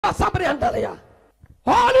Sabriandaria.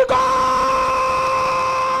 Holy Ghost.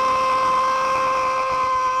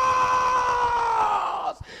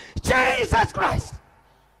 Jesus Christ.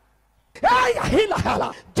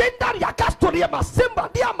 Gender Yakastoria Masimba,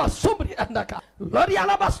 Diama Sumbri Andaka.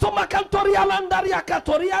 Loriala Bastoma Cantoria Landaria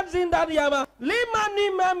Catoria Zindariama. Lima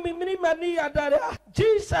Mini Adaria.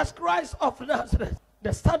 Jesus Christ of Nazareth,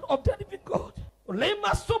 the Son of the Living God.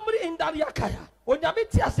 Lima Sumbri in Dariakaya.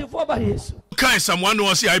 Kai someone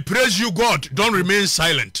who say, I praise you, God, don't remain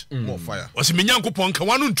silent. More fire. Was Minyanko Ponka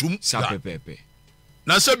one tum. Sapepepe.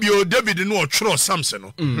 Nasabio David no Tro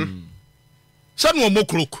Samson. Sanu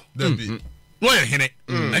Mokrok. David. No hene.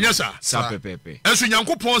 Anyasa. Sapepepe. And so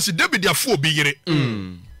Yanko Ponsi David ya 4 bigire.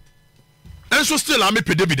 And so still I me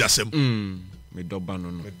pe David asem. Me doba no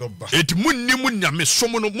no. It munni munya me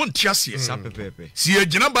somo no montiase. Sapepepe. Si e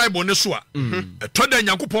gina Bible ne so a. To da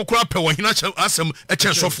Yankopon kura pe wo hina asem e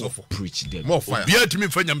chen sofo. Preach them. More fire. Bia timi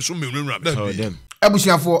fa nyam so me nwura. Them.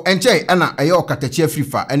 Abusiafo enche ana eye Okatakyie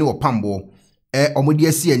Afrifa ene Opambour omodi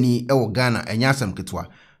asi ani e wo Ghana enya asem ketwa.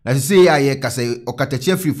 Na sese ya ye kase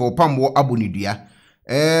Okatakyie Afrifa Opambour abonidua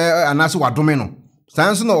anaso wadome no.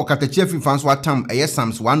 Sanso na Okatakyie Afrifa nso atam eye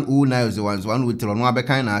Psalms 109:1 no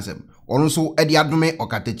abekan na asem. Onso edi adome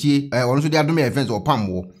Okatakyie onso di adome events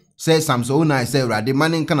Opambour say Psalms 09 say urade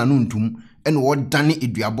mane nka na no ntum ene wo dane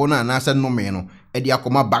eduabo na anase no me no edi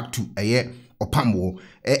akoma back to eye Opambour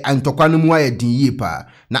antokwa no mu aye din yi pa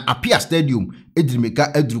na Apia Stadium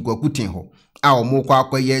edrimeka eduru Kwaku Oteng ho a omokwa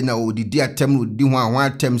akoye na odidi atem no di ho a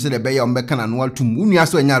atem se de be ya ombeka na no atum unua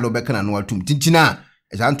so anya do beka na no atum tintina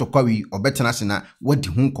eza antokwa wi obetena se na wadi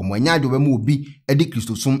ho nkomo anya de obema obi edi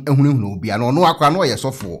Kristosum ehunehunu obi ana ono akwa no ye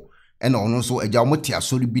sofo ena ono so eja omoti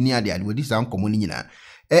asori bi ni ade wadi sa nkomo ni nyina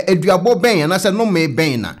eduabo ben na se no me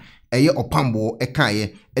ben na eye Opambour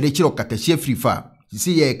ekaye ede kire Okatakyie Afrifa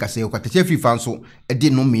sisi ye kase Okatakyie Afrifa nso ede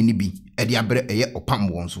no me ni bi ede abre eye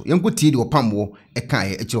Opambour nso yenko ti de Opambour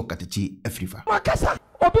ekaye ekire Okatakyie Afrifa Makasa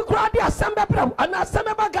obi kura di asembe pra ana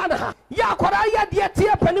asembe ba Ghana ha ya kwara ya de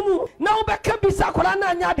tie panimu na obeka bisa kwara na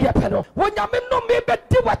anya de peno wonyame no me be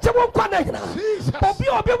di wache wonkwa na hina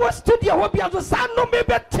obi wo studio wo bia so sa no me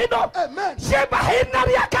be ti no sheba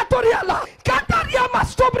hinaria katoriala kandaria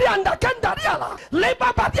mastobrianda kandariala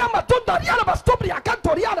leba badia matondariala mastobria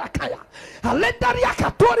kantoriala kaya alendaria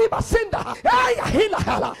katori basinda ay hila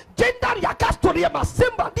hala gendaria kastoria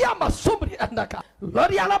masimba dia masumbri andaka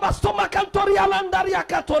loriala bastoma kantoriala ndaria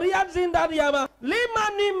Katoria Zindariama.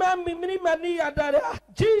 Mini Adaria.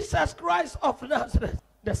 Jesus Christ of Nazareth,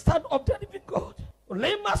 the Son of the Living God.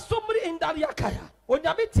 Lema Sumri in Dariakaya.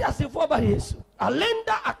 Onyamiti asifo ba Yesu.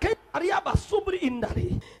 Alenda ake ariaba Sumri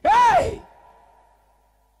indari. Hey!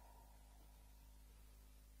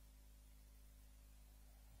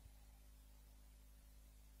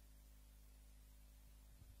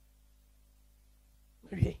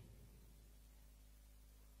 Marie.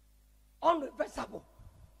 Unreversible.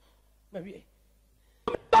 Maybe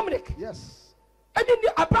Dominic. Yes. And in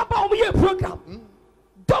the Apapa program.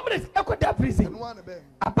 Dominic echo that prison.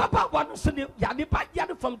 Apapa one so the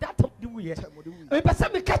Yadi from that time do we. We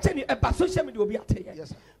person me catching a social media be at here.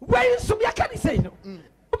 Yes. Where so me can say no.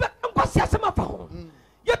 Because ya sama fa ho.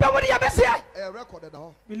 You be what you be say. Recorded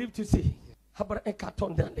all. Believe to see. Habar e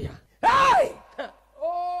carton down there. Hey!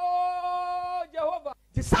 Oh Jehovah.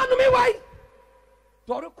 The sound me why?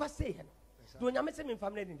 Do request say do nyame se me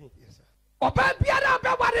family ni. Yes sir. Oba biara be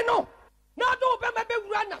ware no. Na do be me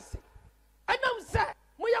wura na se. Enam se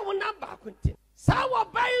mo ye wo number akunti. Sa wo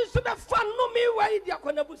bai so be fa no me wai dia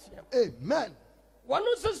kona busia. Amen.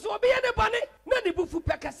 Wonu so so be ye ne bane na ne bufu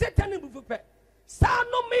pe ka setan ne bufu pe. Sa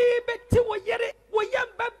no me be ti wo yere wo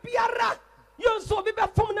yamba biara. Yo so be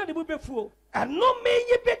fom na ne bu be fu. Eno me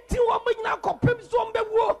ye be ti wo mo nyina kopem so mbe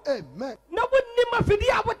wo. Amen. Na wo ni mafidi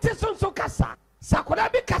a wo te so kasa.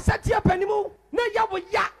 Sakoda be kasati apanimu na ya wo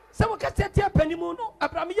ya se wo kasati apanimu no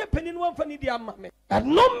abrami ye paninu amfani di amame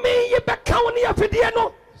no me ye be kawni afidie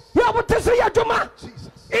no ya wo teso ya joma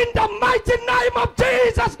in the mighty name of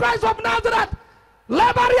Jesus Christ of Nazareth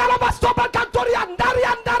labari ala bastoba kantoria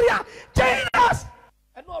ndaria Jesus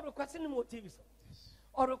and no requesting mo TV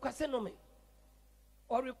or requesting no me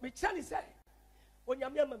or me chani say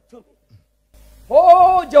onyame am to me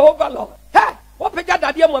oh Jehovah Lord hey what peja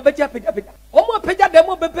dadie mo beja peja omo peja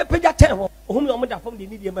demo peja ten ho ohumi omo da fom de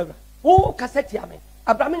ni de mawra o cassette ya me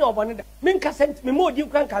abrami na obone da min cassette me mo di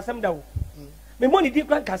kran kasam da wo me mo ni di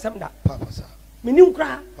kran kasam da Papa sir me ni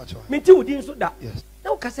nkra me ti odi nso da yes na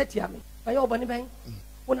o cassette ya me ayo obone ban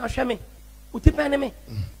wona hwe me utipan ne me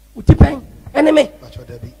utipan ene me pacho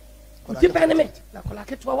da bi utipan ne me na kola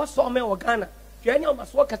keto wa so me o Ghana hwe anya o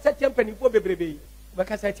maso cassette ya mpani fo bebrebe be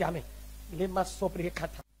cassette ya me le maso bre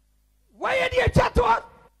kata Why are you chatting?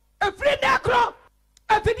 A free necro,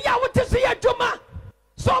 a video with to see a Juma.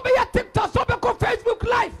 So be a TikTok, so be on Facebook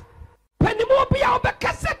Live. Penimo be out the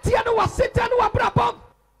cassette and was sitting and was brabom.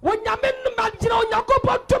 When you mean the man, you know, you go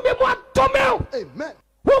to me one tomel. Amen.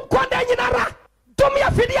 Who condemn you? Do me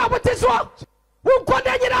a video with this one. Who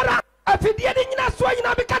condemn you? A video in a sway in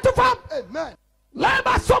a bicatu. Amen.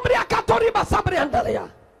 Lema somebody a catoriba sabri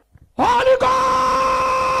andalia. Holy Ghost!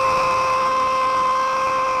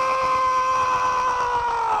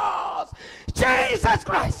 Jesus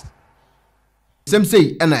Christ! Sem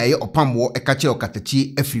say ena eye Opambour ekache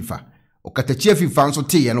Okatakyie Afrifa. Okatakyie Afrifa nso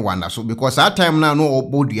te ye no wanda so because that time na no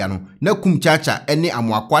obodua no na kum chacha ene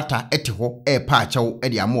amoakwata ete ho pa achew e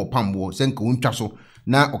de amo Opambour senka untwa so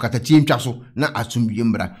na Okatakyie ntwa so na asumdie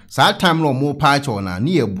mbra. That time no mo pa achew na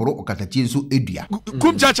ne ye boro Okatakyie nso edua.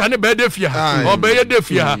 Kum chacha ne be de fia. O be ye de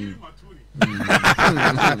fia.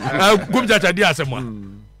 Kum chacha di asema.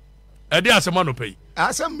 E di asema no pay.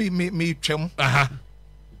 Asem me twem.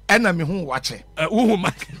 Ena me hu wache. Wo ma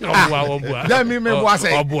obua. Na me boa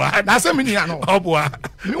say. Obua. Na asem ni ano. Obua.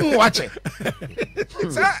 Me hu wache.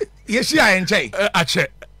 Sa ye hia enche. Ache.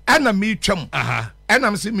 Ena me twem.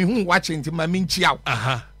 Ena me se me hu wache nti ma me nchiaw.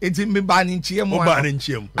 Enti me ba ni nchie mu. Ba ni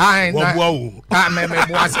nchie mu. Obua wo. Me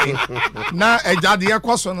boa say. Na ejade ye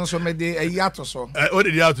koso no so me de ayi atoso. O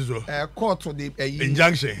de ato so. Court de ayi.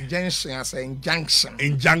 Injunction.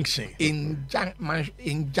 Injunction.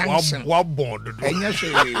 What bond? Enye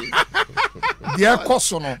hwe. De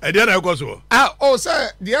koso no. E de na koso. O say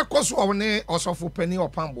de koso ne osofo pani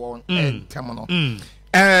Opambour tem no.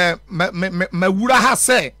 Ma wura ha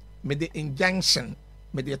say me de injunction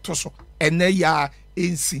me de toso ene ya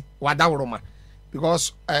ensi wadaworoma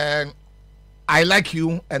because I like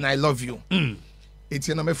you and I love you. It's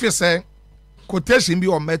you know me feel say quotation be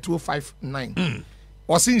on Metro 59.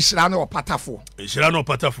 Osin shira no patafo. Shira no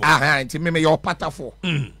patafo. Nti me your patafo.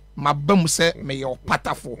 Ma bam say me your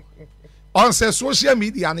patafo. On say social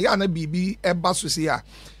media na ya na bibi eba so say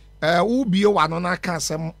wo bie wa no na ka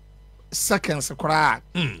asem seconds kra.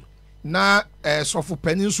 Na sofo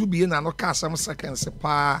panin so bie na no ka asem seconds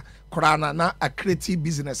pa kra na a creative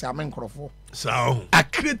business amen krofo. So a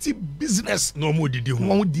creative business no mo didi ho.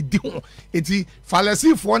 Mo didi ho. Eti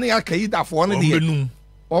fallacy fo ne akaida fo ne de.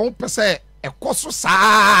 On pese ekoso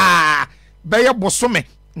saa beye bosome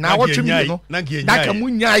na wotwe no na ka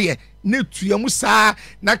munyaye na tua mu saa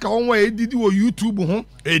na ka won wa edidi wo YouTube ho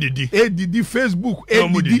edidi Facebook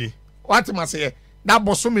edidi what must say na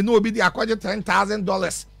bosome na obi di akwaje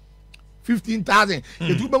 $10,000 $15,000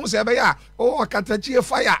 etuba mu se be ya o Okatakyie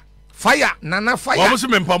fire nana fire wo se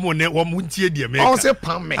mempam ne wo muntie die me o se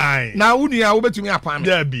pam me na unua wo betumi apam me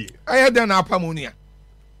da bi aye den na apam unua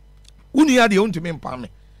de untumi mpam me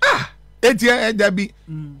etie dabi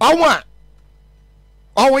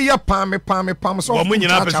owo ye pam so wo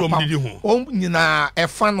nyina pese wo didi ho o nyina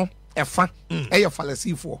efa eye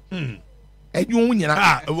falasifo enyu wo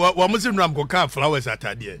nyina wo mo se nram ko ka flowers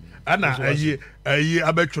atade ana ayi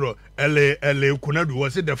abetworo ele kunadu wo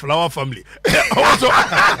se the flower family also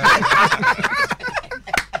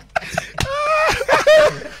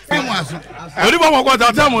Ori ba mo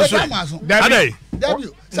kwata ta mo so adai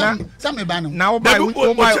W some me ban na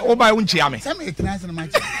obai unchi ame some e trans na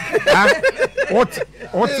match what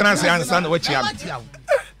trans answer what chi ame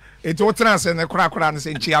it what trans na kura na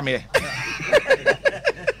se nchi ame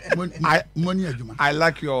I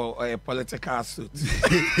like your political suit.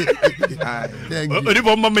 Ori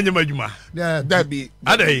ba mo menye madwuma that be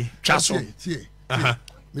adai chaso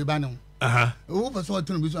me ban who person want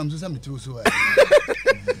to be so am so me too so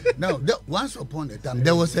now once upon a time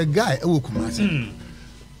there was a guy who Kumasi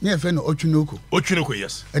near friend Ochunoko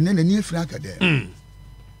yes and then the near friend there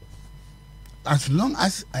as long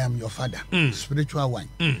as I am your father spiritual one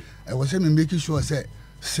I was saying making sure say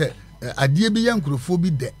adie bi yankrofo bi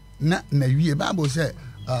de na wie Bible say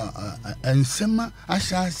ensema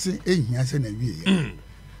ahyase ehia se na wie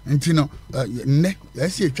nti no ne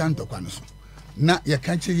esi etwa ntokwa no so na ye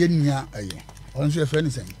ka che ye nua aye onso ye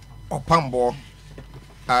friend say Opambour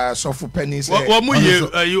so for pennies wo mu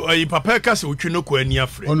ye papa ka se Ochunoko ani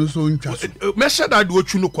afre ono so ntwa so me sheda de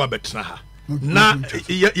Ochunoko abetena ha na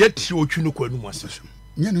ye ti Ochunoko anu aseso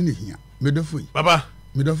nya no ne hia medofoi baba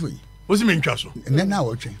medofoi o si me ntwa so ne na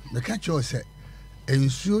wo twen me ka che o se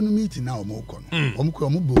ensuo no meeting na o mo ko no o mo ko o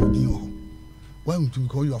mo bodin o why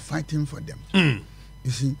because you are fighting for them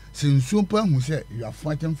you see since you say you are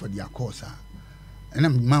fighting for their cause and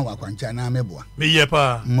I'm man wa kwancha na meboa me ye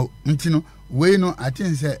pa ntino we no I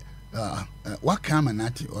think say what come and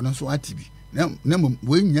ati ono so ati bi na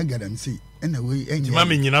we nya gadam say na we enya ma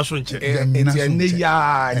me nyina so nche ne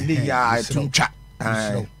ya tuncha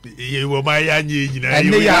ye wo ma ya nyi nyina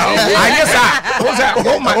ene ya anye sa o se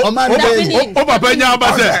o ma o papa nya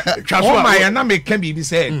ba se twa so o ma ya na me kan bi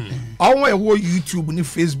se on we wo YouTube ni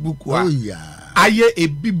Facebook wa aye a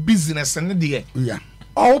big business ne de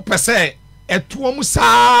o pese eto mu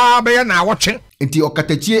saa be na awotwe nti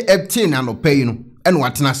Okatakyie ete na no pay no ene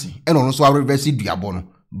watena se ene no so reverse duabo no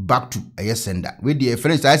back to a sender we the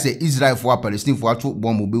friends I say Israel for Palestine for to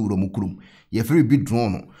bomb be wuro mu kurum ye free big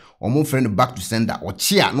drone no omo friend back to sender o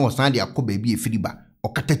chia na o san de akoba bi efiriba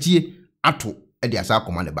Okatakyie ato e de asa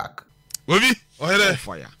command back obi ohere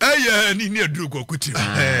ni aduru kokuti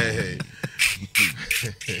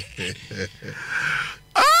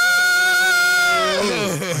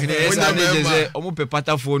Esa neje omo pe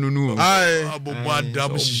patafo no nu. Abobo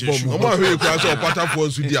adam sheshu. Omo ahwe kwa so patafo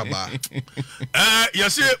nsu di aba.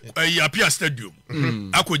 Yase Apia Stadium.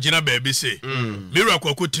 Akogina baby say. Mira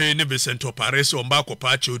Kwaku Oteng ne Vincent Paris on ba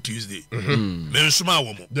kopa che Tuesday. Me nsuma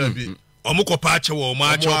wo mo. Dabi. Omo kopa che wo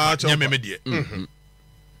ma che nyame de.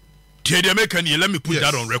 Tie de make let me put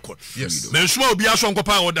that on record. Yes. Me nsuma obi aso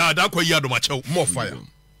nkopa wo da kwa yi adoma che.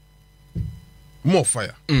 More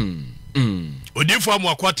fire. Odifo amu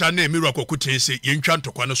akwata na Emira Kwaku Oteng se yentwa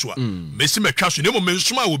ntokwa no so a mesi metwa so ne mo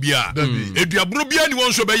mensuma wo bia eduabro bia ni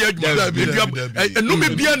won so be ya adwuma enome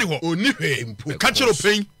bia ni ho Oni hwe mpo ka chero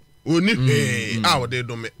pen oni hwe a wo de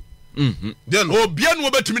dome den obia no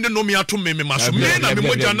betimi ne nome ato me maso me na me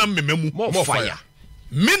moja na me mamu more fire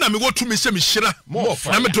me na me wotumi se me hira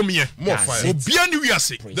na me to me more fire obia ni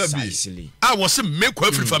wiase Dabi. a wo se me kwa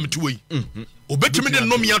Afrifa me to yi obetimi ne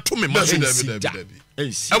nome ato me maso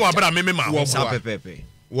ewa abra me ma wo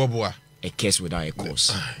Woboa. A case without a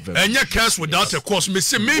cause. Enya case without a cause. Me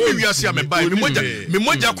say maybe we are see me buy me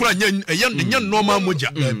moja kura nya normal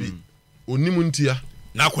moja. Onimu ntia.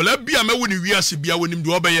 Na kola bia me woni wiase bia wonim de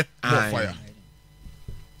obeye.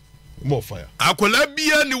 More fire. Akola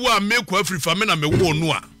bia ni wa me kwa Afrifa me na me wo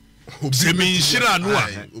no a. Se me nshira no a.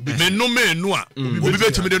 Me no me no a. Obi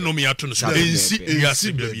betimi de no me ato no so. Ensi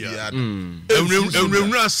wiase bia.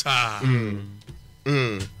 Enwura sa.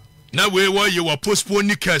 Na we wo ye wa postpone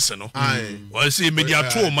ni case no wo say media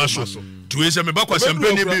to ma so to say me bakwa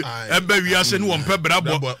sempe ni bi eba wiase ni won pe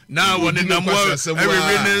brabo na woni na mo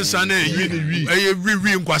ewe ne nsa na yi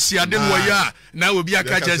wi nkwase ade no ya na obi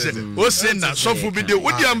aka chese o say na sofu bi de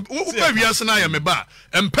wo ba wiase na ya me ba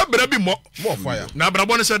empe bra bi mo fire na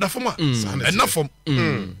brabo ne say da fom na fom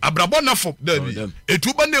abrabo na fom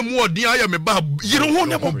etu ba na mu odin aya me ba yire ho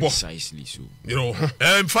ne bobo Precisely so.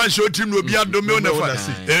 Fan show team no bi adome on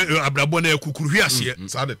fa abrabo na kukuru hwiase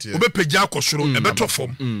obepeja akosoro ebeto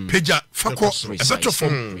fom peja fako ebeto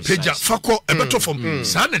fom peja fako ebeto fom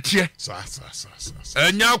sa na tie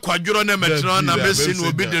enya kwadworo na metro na mesi no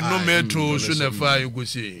obi de no meto so na fa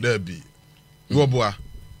yugosi Dabi. Woboa.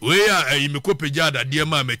 we ya imeko peja da de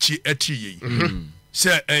ma machi eti yi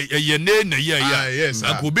se ye ne na ye ya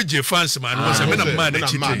ako bi je fans man no se me na ma na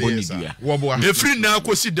chite Woboa. efri na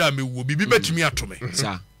akosi da me wo bibi betumi atome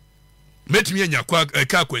Sa. metumi anya kwa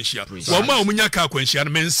ka kwanhia wo ma omunya ka kwanhia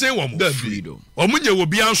no mensen wo mo Freedom. omunye wo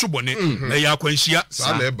bia nso bone na ya kwanhia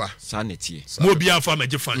Saleba. Sanity. mo bia fa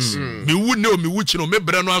maje fans me wu ne o me wu chi no me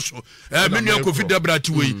bre no aso me nua covid abra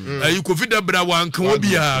ti wei covid abra wan kan wo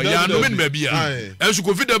bia ya no me na bia enso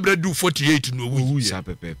covid abra du 48 no wu Sa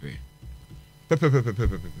pepepe.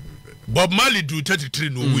 Bob Marley do 33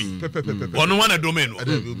 no wu ono wana domain no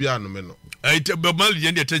Obi anome no. Bob Marley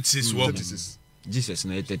yende 36 wo Jesus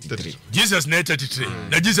na 33. Jesus na 33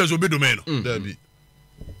 na Jesus obi domain no Dabi.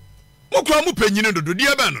 mo kwa mu panyine dodo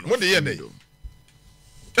dia ba no Mo de ye dey.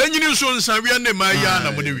 enyini so nsa wi na ma ya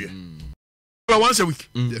na mo de wi once a week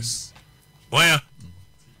Yes. oya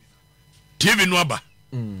TV no aba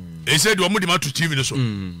e said wo mo de ma to TV no so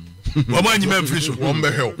wo ma nyima mfiri so Won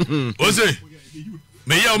be hell. o say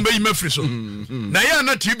me ya on be nyima mfiri so na ya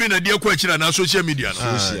na TV na de kwa kira na social media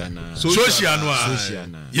no social no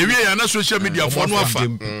ye wi ya na social media for no afa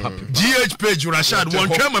GH page Rashad won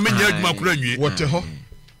twa ma me nya adwuma kura nwie Wote ho.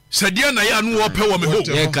 sadia na ya no wo pe wo me ho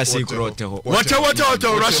Ye kasi krote ho. What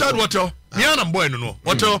Rashad what me an boy no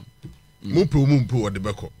what Mumpo wode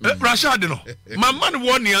beko. Rashad no my man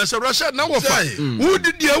won the answer Rashad na wo fa who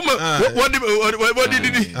did the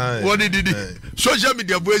what did social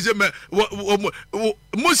media boys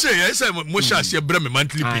mo say yes mo sha se bre me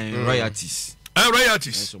monthly pay Royalties.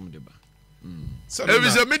 royalties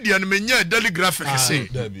every media no menya daily graphic say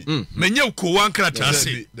menya ko wan krata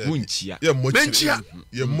say Munchia.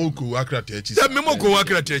 Ye moko akrata echi. da me moko wan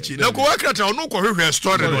krata echi na ko wan krata ono ko hwehwe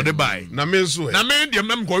story no de buy Na me nso na me de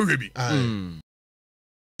mem ko hwehwe bi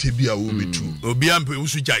Tibia wo metu. obi ampe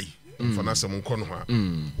usu jai Mfana sem nko no ha.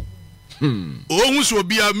 ohun so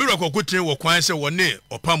bia miracle Kwaku wo kwan se wone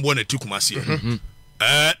Opambour na tikumase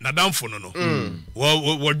na damfo no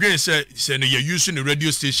wo dwen se no ye use no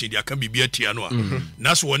radio station dia kan bibia tia no a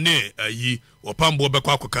na so wone ayi Opambour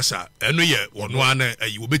bekwa akokasa eno ye wono ana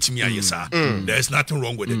ayi wo betimi ayesa there is nothing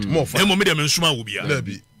wrong with it emo me dem nsuma wo bia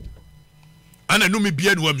ana no me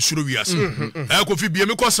bia no am suro wiase kofi bia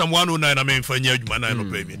me ko Psalm 109 na me mfanya adwuma na no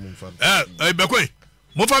pay me bekwe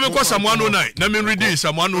mo fa me ko Psalm 109 na me read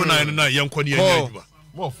Psalm 109 na yenko ne adwuma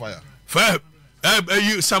more fire fa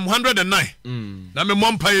Psalm 109 na me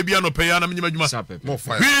mompa ye bia no pay na me nyima adwuma more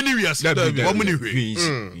fire hwe ni wiase wo mu ni hwe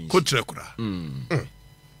ko tre kura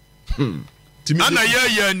ana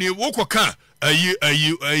ye ni wo ko ka ayi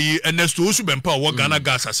Ernesto Osu bempa wo Ghana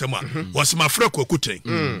gas asema was ma fra Kwaku Oteng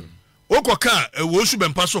Okoka wo su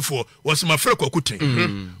bempa sofo was ma fra Kwaku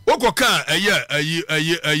Oteng Okoka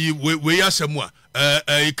ayi we asemu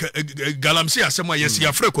a galamsi asemu yes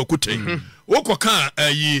ya fra Kwaku Oteng Okoka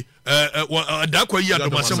ayi adakwa yi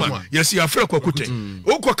adomasema yes ya fra Kwaku Oteng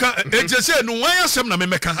Okoka ejese no wan asem na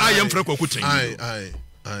memeka ayem fra Kwaku Oteng ai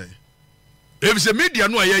if the media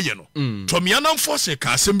no ayeye no tomiana force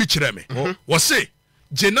ka asem bi kire me wo say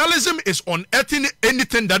journalism is unearthing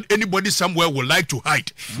anything that anybody somewhere would like to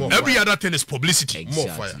hide. Every other thing is publicity.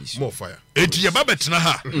 Exactly. More fire. Eti ya babetna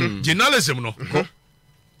ha. Journalism no.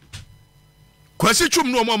 Kwasi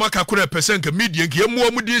chum no mama kakure percent ke media ke mu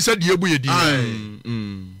amudi sa de ebu yedi.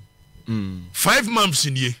 5 months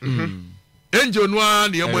in ye. Angel no na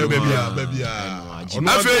ye mo babia.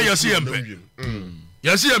 Afa yesi yempe.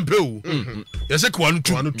 Yesi yempe o. Yesi kwanu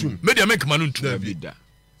media make manu tu.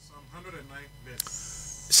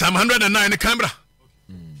 Psalm 109 camera.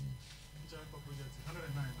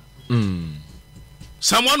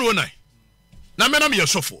 Psalm 109. Na me na me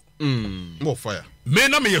yesofo. More fire. Me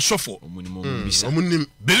na me yesofo.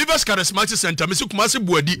 Believers Charismatic Center me Kumasi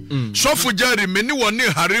Buadi. Sofo Jerry me ni woni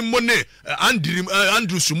Harimo ne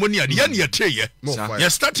Andrew Sumoni ade ye na ye. You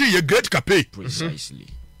start your great campaign. Precisely.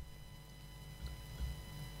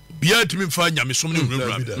 Bia timi fa nyame som ne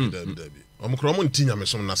wura. Omkromo ntinya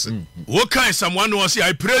mesom nase. What kind someone was say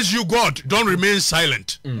I praise you God, don't remain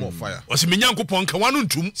silent. More fire. Was me nyankopon ka wanu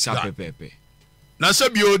ntum. Sapepepe. Na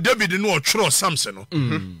sabio David no otworo Samson no.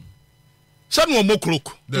 Sa no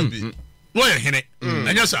mokrok. David. No ye hene.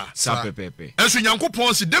 Anya sa. Sapepepe. Enso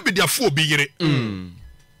nyankopon si David afo obi yire.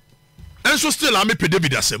 Enso still am pe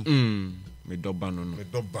David asem. Me doba no no. Me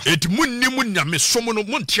doba. Et munni munyame som no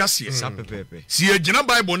montiase. Sapepepe. Si e gina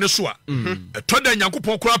Bible ne so a. To da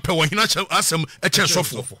nyankopon kora pe wo hina asem e chen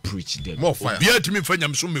sofo. Preach them. More fire. Bia timi fa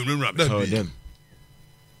nyame som me nwura. Tell them.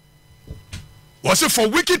 Was it for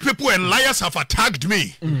wicked people and liars have attacked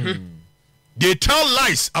me? They tell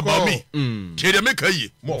lies about me. They make a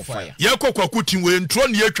more fire. Yako Kwaku Oteng we ntro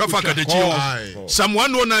ne atwa fa kadechi. Psalm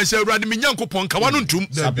 109 say Awurade me Nyankopon ka wanu ntum.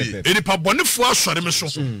 Eni pa bonefo asore me so.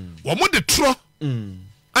 Wo mo de tro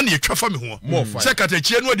ana atwa fa me ho. Say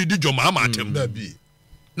kadechi no adidi dwoma ama atem.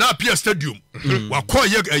 Na apia stadium. Wa call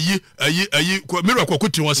ye ayi miracle Kwaku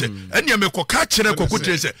Oteng won say ene me koka kire Kwaku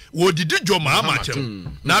Oteng say wo didi dwoma ama atem.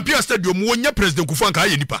 Na apia stadium wo nya president Kufu anka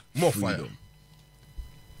aye nipa. More fire.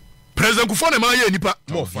 President Kufu na ma ye nipa.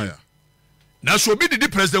 More fire. Na so bi didi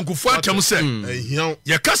president Kufu atem say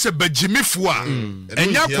ye ka se bagimifo a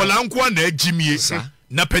enya kola nko na agimie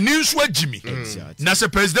na paninso agimi na se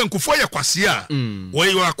president Kufu ye kwase a wo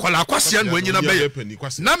ye akola kwase na wanyina be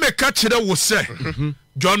na me ka kire wo se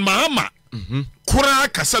John Mahama kura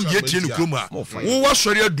kasam ye tie ne krom a wo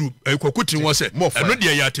wasori adu Kwaku Oteng wo se eno de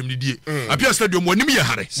ye atem didie apia stadium wonim ye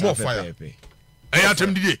hare More fire. ye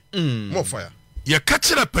atem didie More fire. ye ka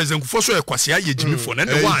kire president Kufu so ye kwase a ye gimifo na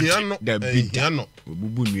de wan Hiano.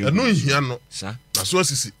 Obubu nu. Eno hiano. Sa. Na so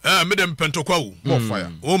asisi. me dem pentokwa wo More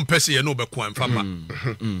fire. o mpese ye no be ko amfama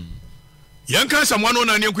yanka someone on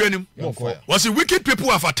an yanim More fire. was the wicked people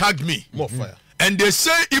have attacked me More fire. and they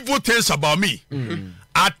say evil things about me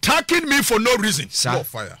attacking me for no reason. More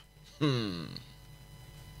fire.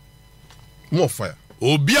 More fire.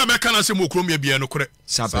 Obi a meka na se mo krom ye bia no kore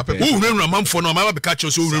Sapepepe. wo hunra mamfo no ma ba ka che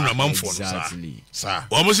so hunra mamfo no sa Exactly. Sir.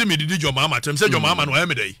 wo mo se me didi dwoma amatem se dwoma ama no ya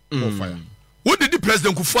me dai More fire. wo didi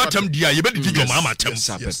president Kufu atem dia ye be didi dwoma amatem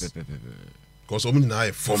Sapepepe. Because omu na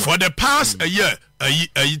ye form. for the past a year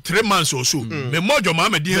 3 months or so me mo dwoma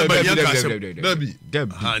ama di ba yan ka sem Dabi.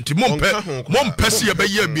 anti mom pese ye be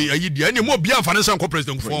ye bi ayi dia ene mo bia fa ne san ko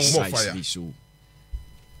president Kufu More fire. Precisely so.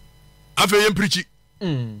 afa yem preach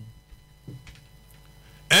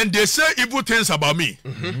and they say evil things about me.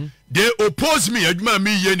 They oppose me. Adwuma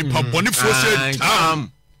me ye ni pa boni fo say tam.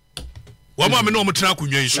 Wama me no mo tena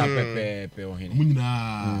kunwa so.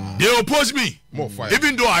 They oppose me.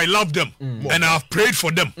 Even though I love them and I have prayed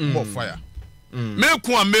for them. More fire.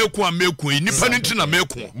 Meku nipa ntina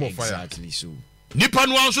meku. More fire. Exactly so. Nipa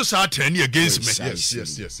no anso sa turn against me. Yes.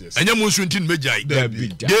 Enya mo nso ntin mejai.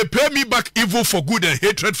 They pay me back evil for good and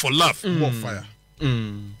hatred for love. More fire.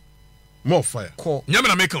 More fire. Nyame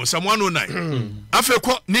na make Psalm 109. Afa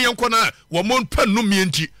ko ne yenko na wo mon panu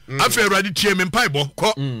mienti. Afa Awurade tie me mpaebo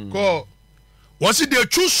ko. Was it they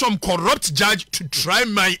choose some corrupt judge to try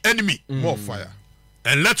my enemy? More fire.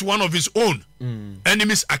 And let one of his own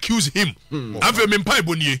enemies accuse him. Afa me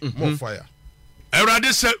mpaebo nie. More fire.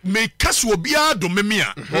 Awurade say me kaso obia do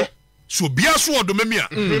memia. So obia so do memia.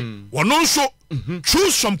 Wono nso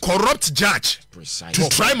choose some corrupt judge to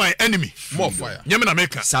try my enemy. More fire. Nyame na make.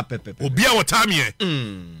 Obia wotame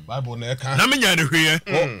Bible na eka. na menya ne hweye.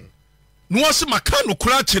 No wase maka no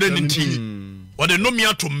kura kire ne nti. Wode no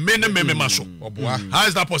mia to me ne meme so. Oboa. How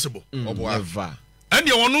is that possible? Oboa. Never. And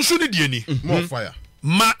ye wono nso ne die ni. More fire.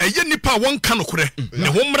 Ma eye nipa won ka no kure ne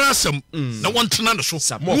ho mra asem na won tena ne so.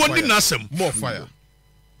 Won di na asem. More fire.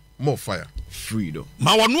 More fire. Freedom.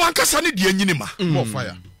 Ma wono ankasa ne die nyini ma. More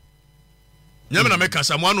fire. Nyame na make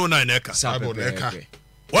Psalm 109 na eka. Bible na eka.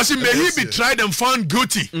 Was it may he be tried and found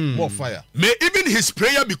guilty? More fire. May even his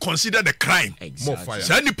prayer be considered a crime. More fire.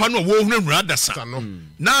 Sa nipa no wo hunu nwura dasa. Sano.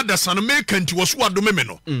 Na dasa no make anti wo so adome me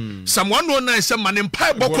no. Psalm 109 say man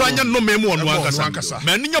mpa bokora nya no me mu ono ankasa.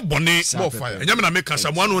 Ma ni nya bone. More fire. Nyame na make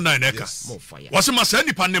Psalm 109 na eka. More fire. Was it ma sa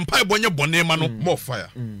nipa ne mpa nya bone ma no. More fire.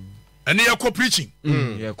 Ene yakọ preaching.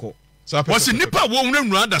 Yeko. Was it nipa wo hunu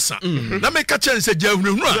nwura dasa. Na make chen say ja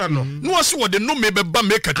hunu nwura. No was wo de no me beba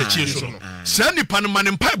make atachie so no. Sa nipa no man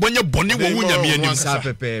mpa nya bone wo wu nyame anim. Sa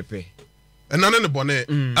pepepe. Enane ne bone.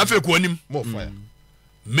 Afa ko anim. More fire.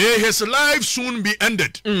 May his life soon be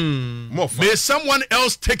ended. More fire. May someone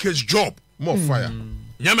else take his job. More fire.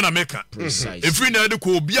 Nyame na meka. Precise. Every na de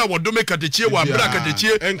ko obi a wodo meka techie wa bra ka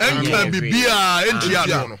techie enka bibia entia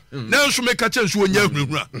no. Na nso meka che nso onya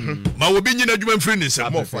hurahura. Ma obi nyina adwuma mfiri ne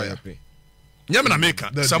nsam. More fire. Nyame na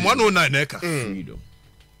meka. Psalm 109 na eka. Freedom.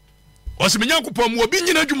 Osimenya kupom obi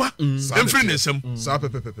nyina adwuma mfiri ne nsam. Sa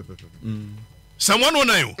pepe. Psalm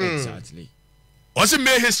 109. Exactly. Also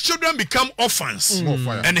may his children become orphans More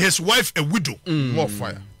fire. and his wife a widow. More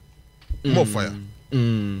fire. More fire.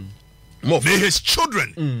 May his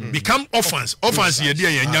children become orphans. Orphans ye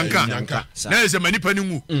dia nyanka. Nyanka. Na eze manipa ni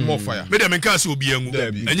ngu. More fire. Me de menka se obi angu.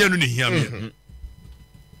 Enye no ne hia me.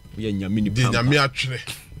 We nyame ni Di nyame atwere.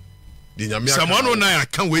 Di nyame atwere. Someone no na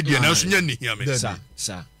kan we dia na so nya ne hia me.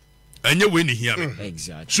 Sa. Enye we ne hia me.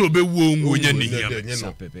 Exactly. So be wo ngu nya ne hia me.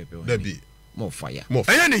 Sa pepepe. Dabi. More fire. More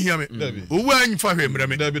fire. Enye ne hia me. Owu anyi fa hwe mra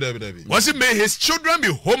me. Dabi. Was it may his children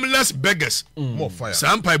be homeless beggars? More fire.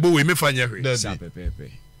 Sampai bo we me fa nya hwe. Sa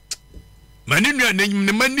pepepe. Mani nua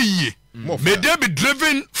ne mani ye. May they be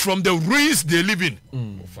driven from the ruins they live in.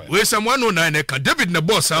 We someone no na ka David na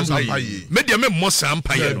boss sampai. Me dia me mo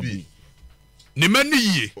sampai no. Ne mani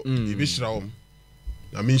ye. Ibi shirawo.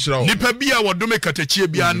 Na min shirawo. Nipa bia wodo me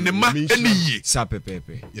katachie bia ne ma eni ye. Sa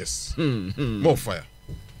pepepe. Yes. More fire.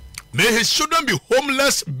 May his children be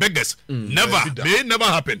homeless beggars. Never. May it never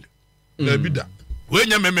happen. Dabi da. We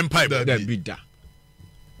nya me mpai. Dabi da.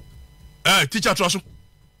 Teacher Traso.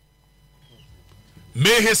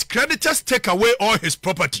 May his creditors take away all his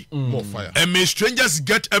property. More fire. And may strangers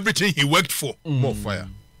get everything he worked for. More fire.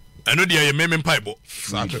 I know they are me mpai bo.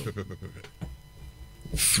 Sa pepe.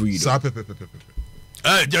 Freedom. Sa pepe.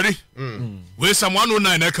 Jerry. We someone no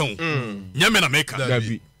na na kan. Nya me na make.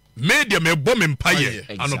 Dabi. Me dia me bo me mpaye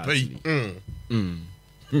anopai.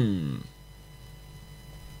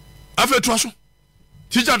 Afa Traso.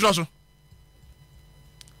 Teacher Traso.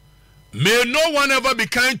 May no one ever be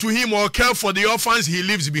kind to him or care for the orphans he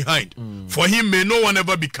leaves behind. For him, may no one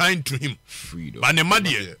ever be kind to him. Freedom. But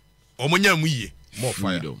Nemadie, Omonya Muye. More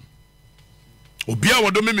fire. Freedom. Obia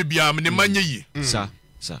wadome me bia me manye yi. Sa.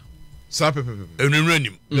 Sa pepe.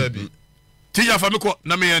 Enwenranim. Dabi. Tija fa me ko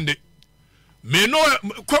na me yende. May no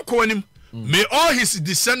ko anim. May all his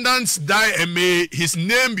descendants die and may his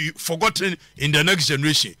name be forgotten in the next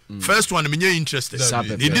generation. First one, I'm interested.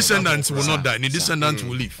 The descendants will not die. The descendants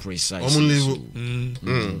will live. Precisely.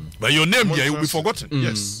 But your name there will be forgotten.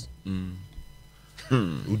 Yes.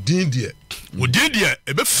 Udin die.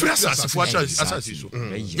 Ebe fresh as if what asasi so.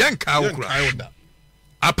 Yanka okra.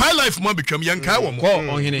 Apa life mo betwam yanka wo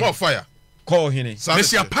mo. More fire. Call hine.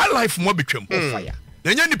 Mesi apa life mo betwam. Fire.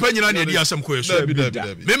 Nanya nipa nyina na edi asem ko yeso.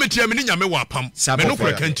 Dabi. Me metia me ni nyame wa pam. Me no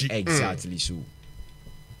kwa kanti. Exactly so.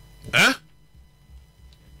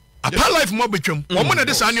 Apa life mo betwam. Omo na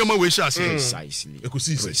de sa ne o ma we sha ase. Precisely.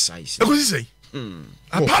 Ekusi Ekosi sei.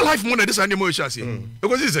 Apart life more than this animal we shall see.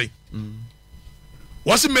 Because he say,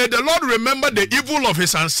 was it, may the Lord remember the evil of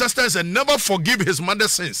his ancestors and never forgive his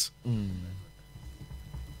mother's sins.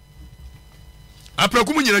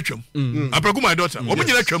 Aprakumu nyina twam. Aprakumu my daughter. Omu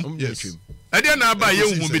nyina twam. Yes. Ade na aba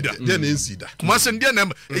ye hu bi da. De na nsi da. Kumase de na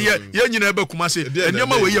ye nyina aba kumase.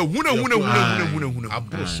 Enyama we ye huna.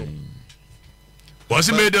 Abroso. Was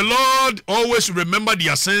it, may the Lord always remember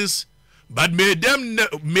their sins, but may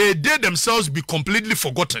they themselves be completely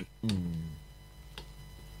forgotten.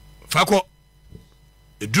 Fako.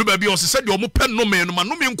 Drew baby also said you pen no man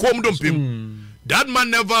don't him. That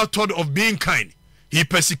man never thought of being kind. He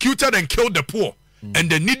persecuted and killed the poor and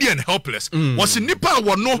the needy and helpless. Was in Nipa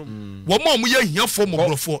or no one more here for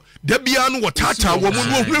more for Debiano or Tata woman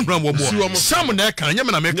some that can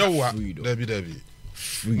Yamana make Debbie.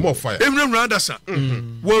 More fire. Even rather son.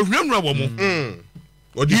 Well woman.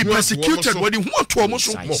 He persecuted what he want to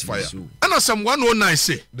almost more fire. And as some 109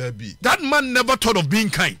 say, that man never thought of being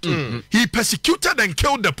kind. He persecuted and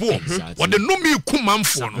killed the poor. What the no me kumam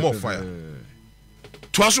for More fire.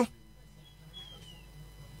 Twaso.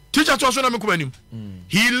 Teacher Twaso na me kumanim.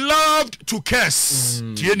 He loved to curse.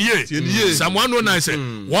 Tienye. Some 109 say,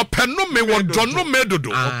 what penno me what dono me dodo.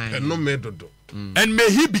 Penno me dodo. And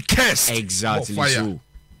may he be cursed. Exactly. So.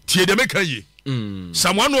 Tienye me kanyi.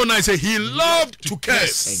 Someone when I say he loved to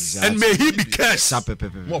curse, exactly. And may he be cursed.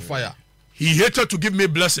 More fire. He hated to give me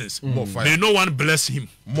blessings. More fire. May no one bless him.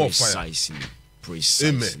 More Precisely. fire. Precisely.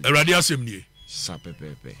 Amen. Eradi asemni.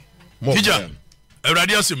 More Teacher. fire.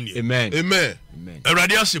 Eradi asemni. Amen. Amen. Amen.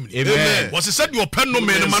 Eradi asemni. Amen. Was he said you pen no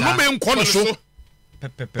man, man no man kono so.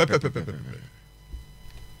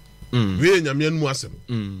 We nyame nu asem.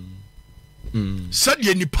 Said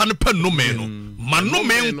ye nipa no pen no man no. Man no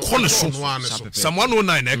man kono so. Someone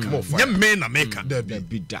 109 eka. Ye men na meka.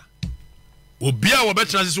 Bida. Obia wo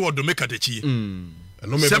betra se wo do meka tachi.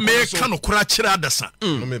 Se me ka no kora kira adasa.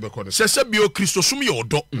 No me be kono. Se bio Kristosum ye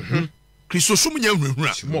odo. Kristosum nya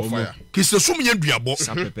hwehura. More fire. Kristosum nya duabo.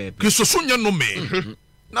 Kristosum nya no me.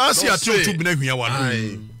 Na asi ati otu bi na hwia wa no.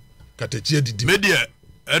 Katachie didi. Me de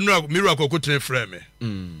enu miracle ko tene frɛ me.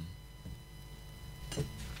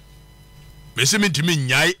 Me se me ntimi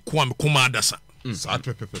nyai ko am kuma adasa.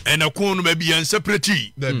 Ena ko no ba bi yan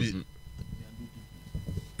separate. Dabi.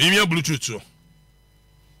 Me bluetooth so.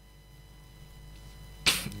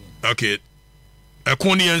 Okay.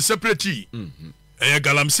 Ekon ni yan separate.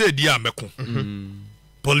 Galamse di ameko.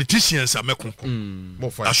 Politicians ameko.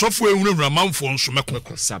 More fire. Asofo ehunhura manfo nso meko.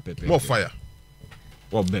 More fire.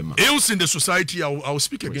 Ills in the society, I'll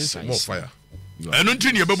speak against it. More fire. I don't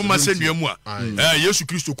think you're able to say you more. Yes,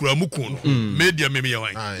 Christo Kuramukun, media me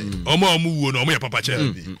wine. Omo Mu, no, me papa chair.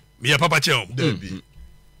 Me a papa chair.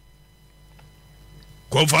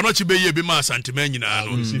 Confanochi be be ma santimani na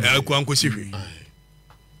no, Kwanko Sifi.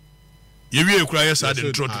 You will cry as I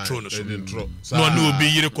didn't throw to throne. No one will be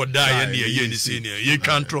here could die and ye senior. You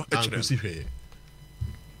can't throw a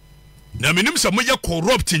na minim sa moya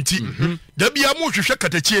corrupt nti da bia mo hwehwe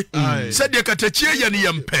Okatakyie said the Okatakyie ya ne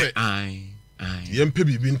yempe Yempe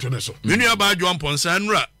bibi nto ne so menu aba adwo mponsa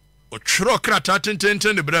nra o twero krata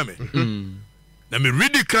tententen de brame na me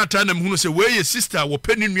read krata na me hunu se we ye sister wo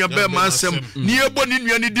pani nua ba ma asem ne ebo ne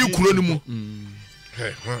nua ne di kuro ne mu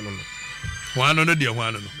he hwano no de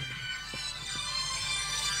hwano no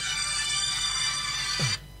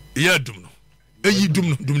ya dum no eyi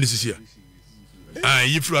dum ne sisia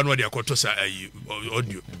yifru anu de akoto sa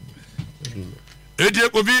audio edi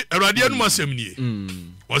obi awrade anu masem nie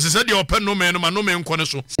wose se de open no me no ma no me nkone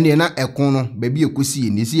so ne na ekon no ba bi ekosi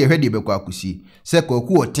ni si ye hwede be kwa akosi se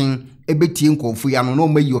Kwaku Oteng ebetie nkonfo ya no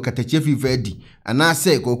mayi Okatakyie Afrifa adi ana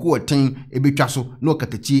se Kwaku Oteng ebetwa so na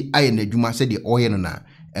Okatakyie aye na adwuma se de oye no na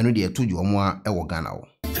eno de etoju omo a ewo Ghana wo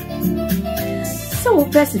so we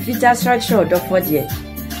press filter structure do for there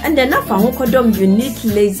and then afa ho kodom unique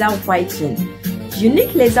laser whitening.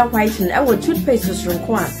 Unique laser whitening our toothpaste so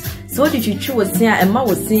so did you chew was here and ma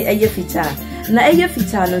was seeing a fita na a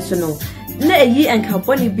fita no so no na eyi and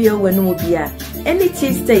carbon bio when no bia any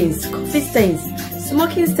tea stains, coffee stains,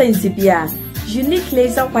 smoking stains bia unique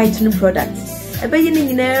laser whitening product ebe yin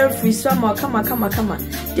nyina free so ma kama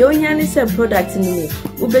the only any say product ni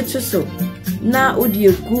ubetu so na odi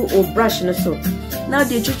egu o brush no so na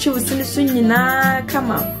the chuchu sin so nyina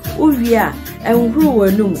kama uwia enhuru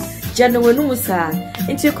wanum January sir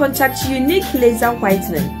into contact Unique Laser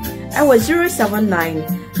Whitening. I was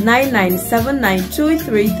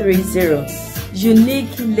 079-9979-2330.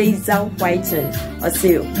 Unique Laser Whitening. Or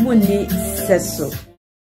say Muni Seso.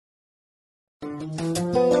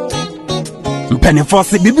 mpanimfoɔ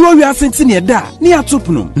se bibi wo wiase nti ne ɛda ne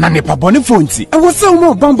atopnom na ne pabɔnefo nti ɛwɔ sɛ wo ma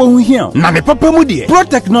Opambour ho hia na ne papa mu deɛ Pro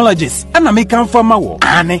Technologies ɛna meka mfa ma wɔ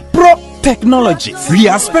ane Pro Technologies. We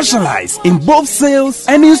are specialized in both sales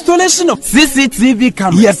and installation of CCTV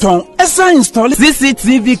cameras. Yeton, esa install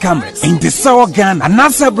CCTV cameras in the Sour Ghana and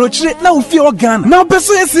NASA brochure now fear Ghana. Now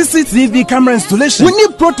pursue CCTV camera installation. We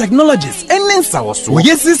need Pro Technologies and then Sour. We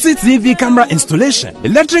get CCTV camera installation,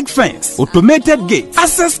 electric fence, automated gate,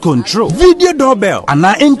 access control, video doorbell, and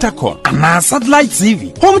our intercom, and our satellite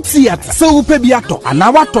TV, home theater, so upebiato, and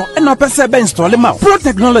our water, and our PCB install them out. Pro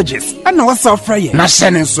Technologies and our software. Na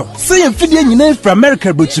shenenso. Say Fidya nyina from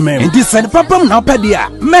America brochimem ndi send papam na opedia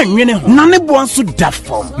man nwene ho na ne bo anso da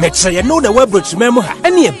form meche ye know the web brochimem ha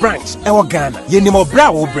ene e branch e wo Ghana ye ni mo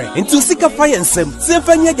bra wo bre nti sika fa ye nsem se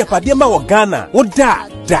fa nya japade ma wo Ghana wo da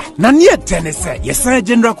na ne tene se ye san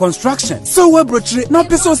general construction so web brochire na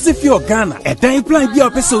peso si fi o Ghana e dan plan bi o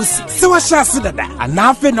peso si se wa sha se dada ana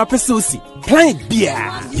afa na peso si plan bia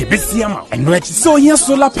ye besi ama eno echi so ye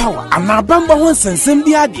solar power ana Opambour ho nsensem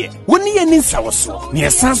bi ade woni ye ni nsawoso ne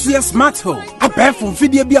sanso ye smart home abefo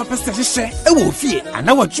fidie bi apesta hyehyɛ ewo fie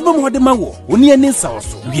ana watwuma mo de ma wo woni ye ni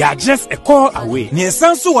nsawoso we are just a call away ne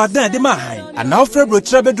sanso wadan de ma han ana ofre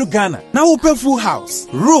brochire bedu Ghana na wo pay full house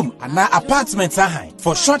room ana apartment ahan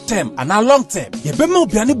for short term ana long term ye be ma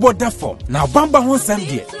obiane border form na Opambour ho nsem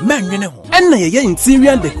de manwene ho enna ye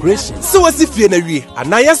interior decoration so wasi fie na wie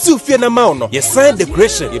ana ye si fie na ma no ye sign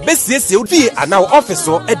decoration ye besiesie fie ana office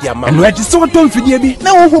o e de ama eno eji so tom fidie bi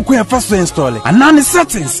na wo hokun ya fa so install ana ne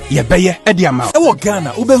settings ye beye e de ama e wo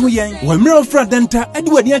Ghana ubehu yen wo mira fra denta e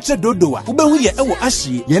de wani ache dodowa ubehu ye e wo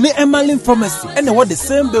ahye ye ne Emerlin pharmacy e na wo the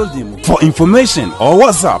same building. For information or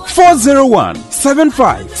WhatsApp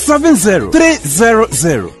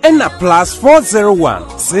 401-7570-300 and a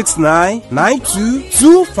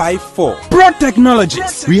 +401-6992-254. Pro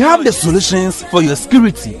Technologies. We have the solutions for your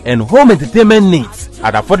security and home entertainment needs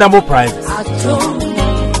at affordable prices.